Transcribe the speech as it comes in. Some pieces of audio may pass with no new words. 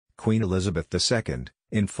Queen Elizabeth II,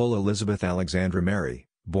 in full Elizabeth Alexandra Mary,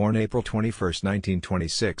 born April 21,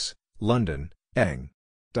 1926, London, Eng.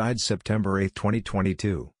 Died September 8,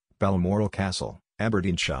 2022, Balmoral Castle,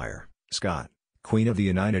 Aberdeenshire, Scot. Queen of the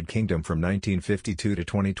United Kingdom from 1952 to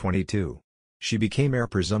 2022. She became heir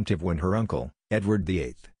presumptive when her uncle, Edward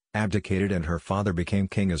VIII, abdicated and her father became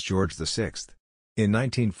king as George VI. In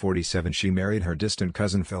 1947 she married her distant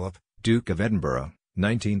cousin Philip, Duke of Edinburgh,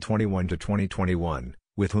 1921 to 2021,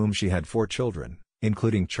 with whom she had 4 children,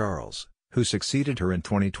 including Charles, who succeeded her in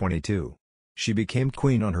 2022. She became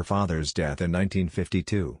queen on her father's death in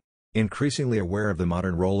 1952. Increasingly aware of the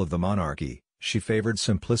modern role of the monarchy, she favored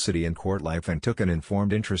simplicity in court life and took an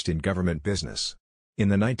informed interest in government business. In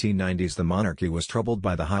the 1990s the monarchy was troubled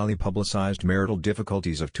by the highly publicized marital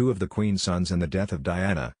difficulties of 2 of the Queen's sons and the death of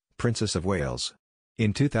Diana, Princess of Wales.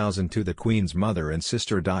 In 2002 the Queen's mother and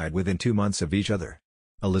sister died within 2 months of each other.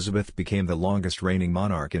 Elizabeth became the longest reigning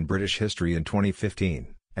monarch in British history in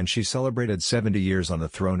 2015, and she celebrated 70 years on the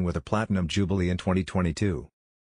throne with a Platinum Jubilee in 2022.